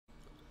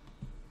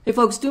Hey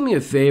folks, do me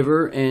a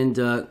favor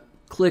and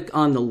click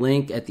on the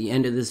link at the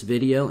end of this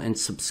video and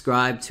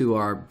subscribe to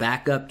our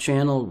backup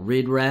channel,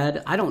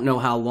 RidRad. I don't know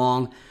how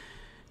long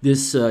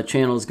this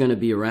channel is going to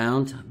be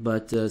around,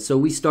 but so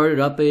we started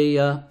up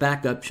a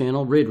backup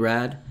channel,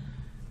 RidRad,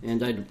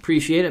 and I'd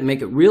appreciate it.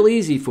 Make it real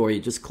easy for you.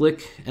 Just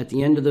click at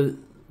the end of the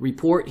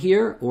report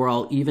here, or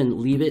I'll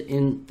even leave it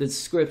in the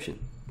description.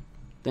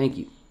 Thank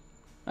you.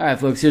 All right,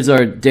 folks, here's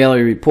our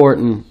daily report,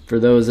 and for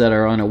those that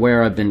are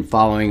unaware, I've been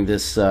following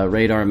this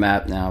radar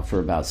map now for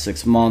about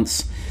 6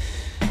 months,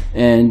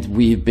 and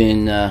we've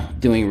been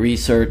doing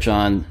research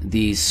on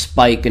these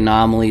spike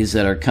anomalies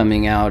that are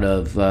coming out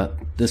of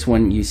this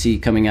one you see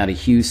coming out of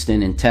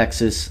Houston in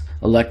Texas,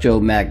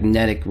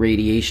 electromagnetic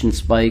radiation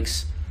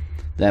spikes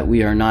that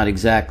we are not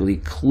exactly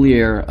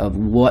clear of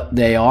what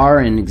they are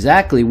and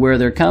exactly where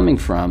they're coming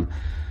from,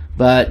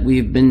 but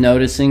we've been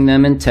noticing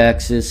them in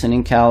Texas and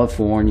in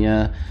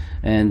California,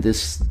 and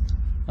this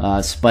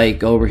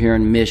spike over here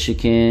in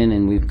Michigan,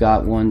 and we've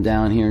got one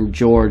down here in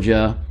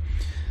Georgia.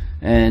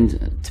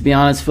 And to be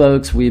honest,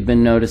 folks, we've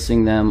been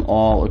noticing them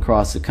all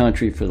across the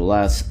country for the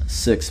last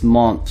 6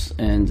 months,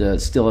 and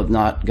still have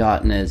not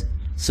gotten a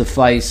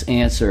suffice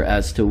answer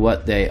as to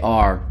what they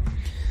are.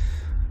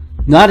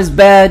 Not as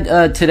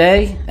bad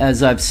today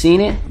as I've seen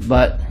it,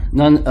 but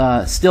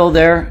still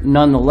there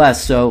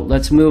nonetheless. So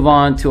let's move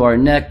on to our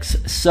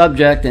next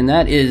subject, and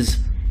that is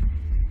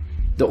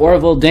the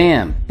Oroville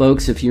Dam.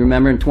 Folks, if you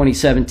remember in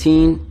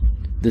 2017,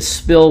 the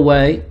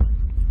spillway,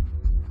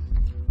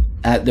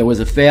 there was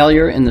a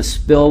failure in the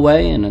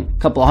spillway, and a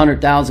couple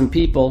 100,000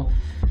 people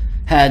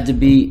had to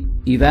be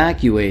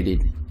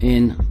evacuated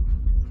in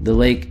the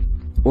Lake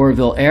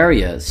Oroville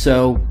area.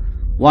 So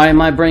why am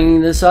I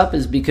bringing this up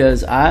is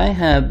because I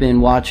have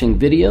been watching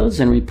videos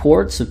and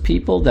reports of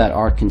people that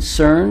are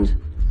concerned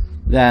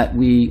that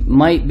we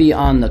might be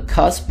on the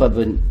cusp of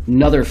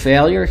another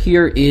failure.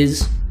 Here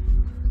is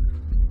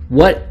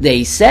what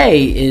they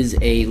say is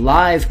a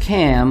live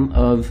cam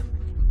of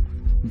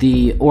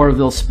the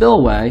Oroville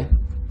spillway.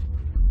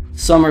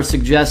 Some are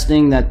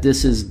suggesting that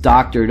this is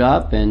doctored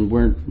up and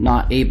we're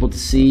not able to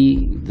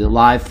see the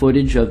live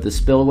footage of the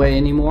spillway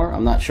anymore.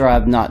 I'm not sure.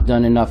 I've not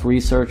done enough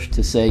research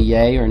to say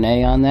yay or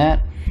nay on that.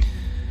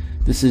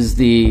 This is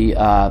the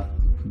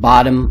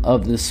bottom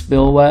of the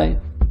spillway.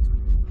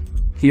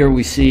 Here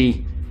we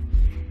see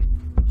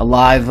a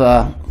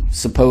live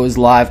supposed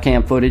live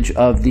cam footage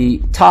of the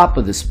top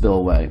of the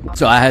spillway.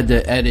 So I had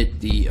to edit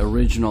the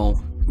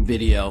original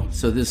video,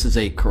 so this is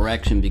a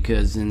correction,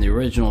 because in the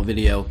original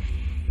video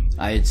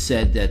I had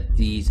said that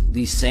these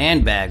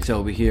sandbags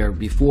over here,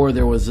 before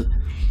there was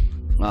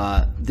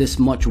this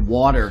much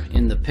water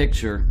in the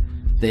picture,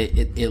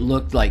 it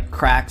looked like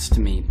cracks to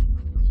me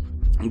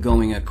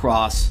going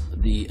across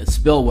the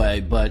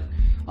spillway. But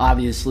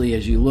obviously,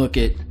 as you look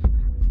at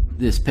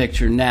this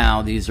picture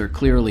now, these are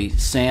clearly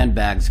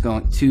sandbags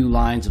going, 2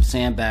 lines of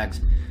sandbags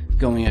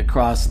going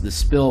across the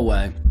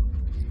spillway.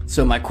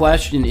 So my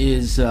question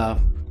is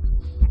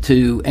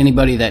to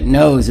anybody that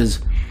knows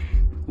is,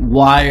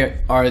 why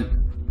are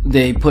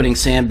they putting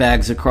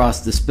sandbags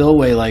across the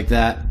spillway like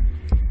that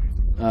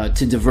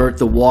to divert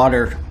the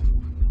water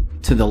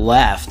to the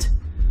left?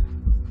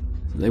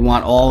 They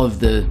want all of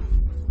the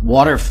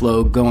water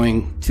flow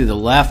going to the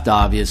left,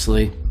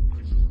 obviously,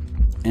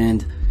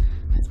 and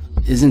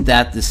isn't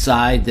that the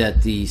side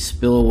that the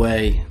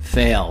spillway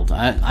failed?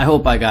 I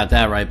hope I got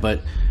that right,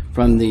 but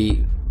from the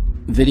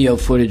video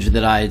footage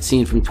that I had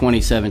seen from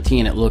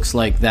 2017, it looks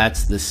like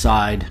that's the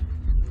side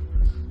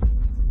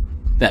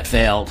that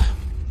failed.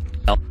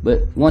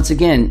 But once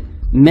again,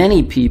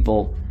 many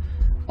people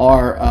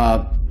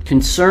are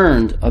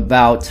concerned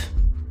about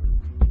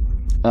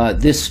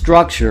this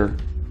structure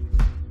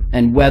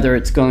and whether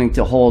it's going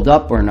to hold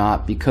up or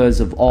not because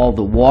of all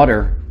the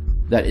water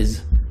that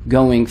is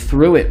going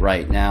through it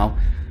right now.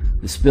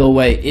 The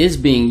spillway is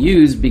being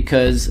used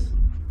because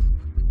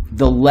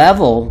the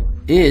level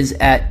is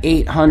at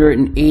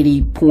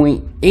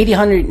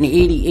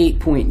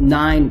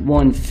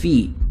 888.91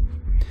 feet.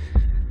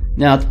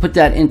 Now, to put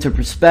that into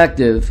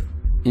perspective,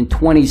 in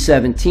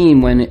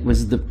 2017, when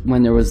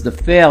there was the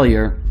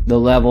failure, the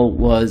level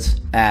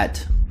was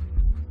at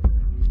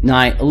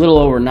a little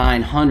over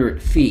 900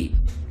 feet.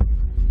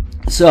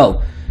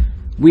 So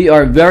we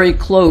are very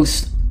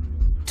close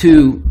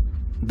to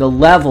the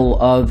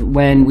level of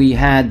when we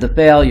had the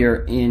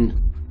failure in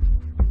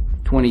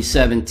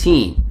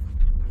 2017.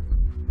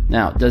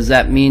 Now, does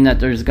that mean that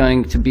there's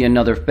going to be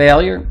another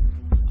failure?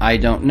 I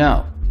don't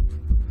know.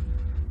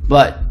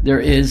 But there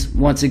is,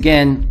 once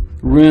again,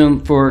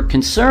 room for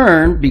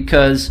concern,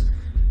 because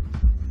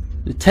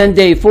the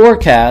 10-day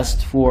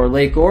forecast for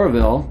Lake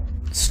Oroville,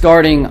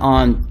 starting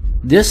on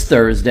this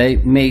Thursday,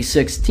 May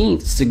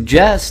 16th,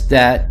 suggests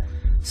that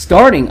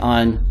starting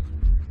on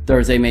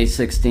Thursday, May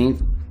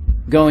 16th,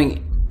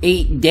 going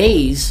 8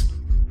 days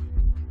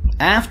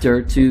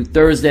after to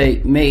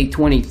Thursday, May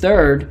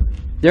 23rd,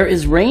 there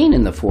is rain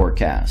in the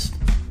forecast.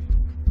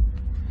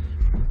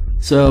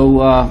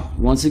 So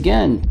once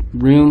again,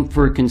 room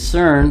for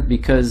concern,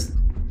 because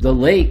the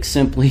lake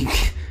simply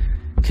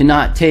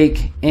cannot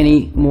take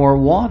any more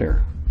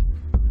water.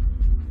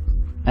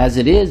 As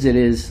it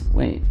is,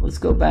 wait, let's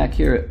go back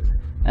here.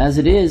 As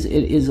it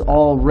is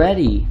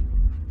already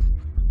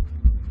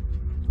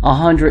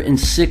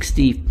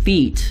 160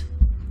 feet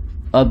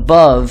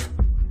above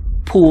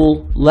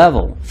pool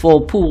level,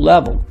 full pool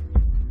level.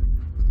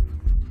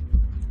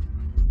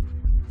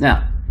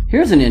 Now,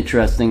 here's an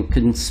interesting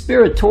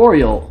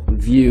conspiratorial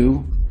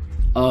view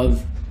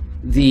of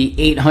the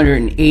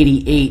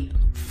 888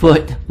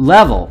 foot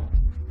level,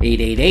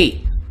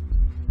 888.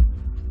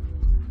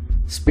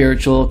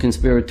 Spiritual,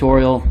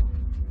 conspiratorial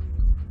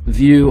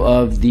view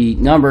of the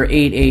number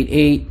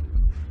 888.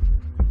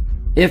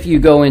 If you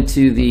go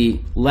into the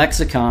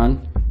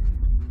lexicon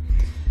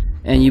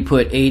and you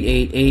put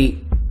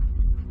 888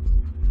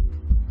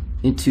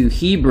 into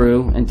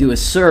Hebrew and do a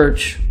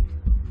search,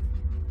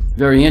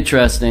 very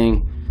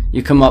interesting,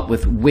 you come up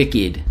with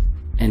wicked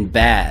and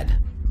bad.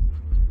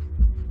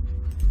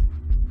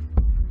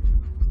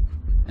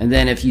 And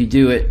then if you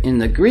do it in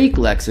the Greek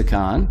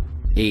lexicon,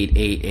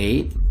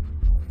 888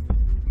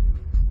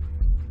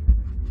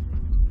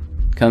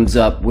 comes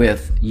up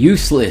with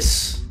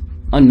useless,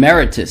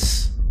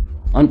 unmeritorious,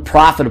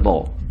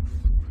 unprofitable.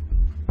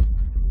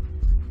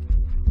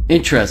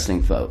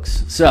 Interesting,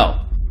 folks. So,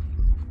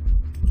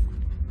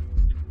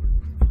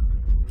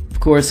 of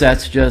course,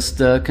 that's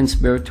just a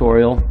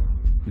conspiratorial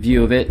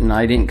view of it, and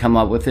I didn't come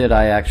up with it.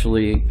 I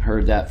actually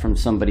heard that from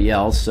somebody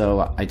else,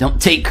 so I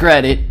don't take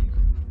credit.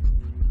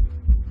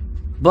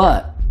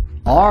 But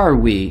are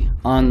we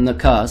on the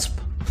cusp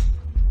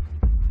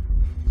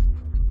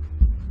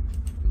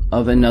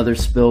of another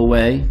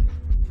spillway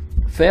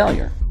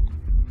failure?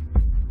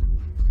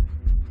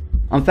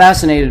 I'm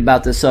fascinated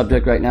about this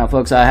subject right now,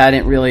 folks. I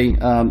hadn't really,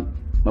 I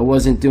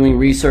wasn't doing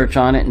research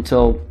on it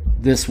until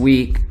this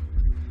week.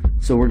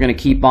 So we're going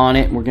to keep on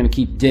it. We're going to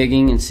keep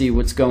digging and see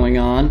what's going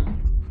on.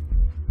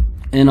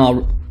 And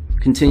I'll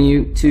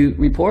continue to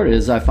report it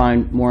as I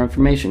find more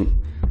information.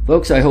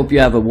 Folks, I hope you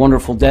have a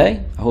wonderful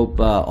day. I hope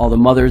all the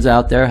mothers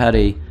out there had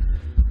a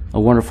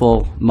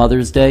wonderful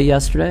Mother's Day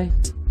yesterday.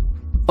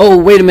 Oh,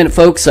 wait a minute,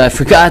 folks. I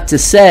forgot to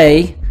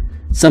say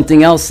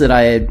something else that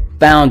I had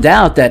found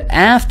out, that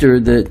after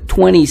the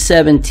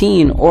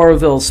 2017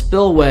 Oroville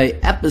Spillway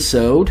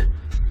episode,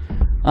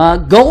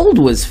 gold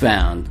was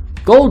found.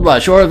 Gold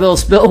rush. Oroville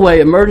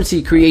Spillway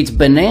emergency creates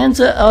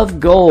bonanza of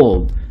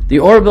gold. The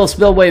Oroville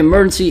Spillway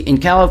emergency in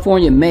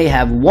California may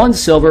have one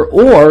silver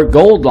or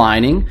gold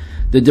lining.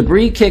 The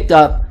debris kicked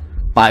up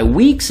by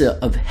weeks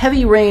of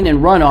heavy rain and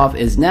runoff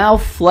is now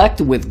flecked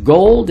with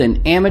gold,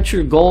 and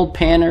amateur gold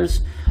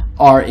panners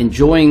are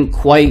enjoying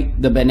quite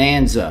the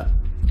bonanza.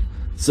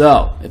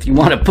 So, if you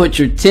want to put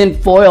your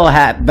tinfoil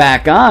hat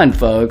back on,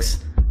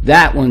 folks,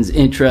 that one's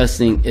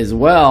interesting as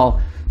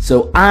well.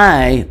 So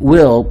I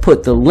will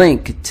put the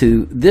link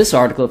to this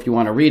article if you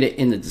want to read it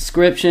in the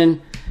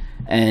description.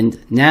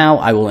 And now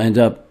I will end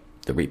up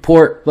the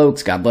report.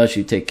 Folks, God bless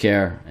you. Take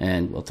care,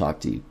 and we'll talk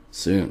to you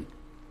soon.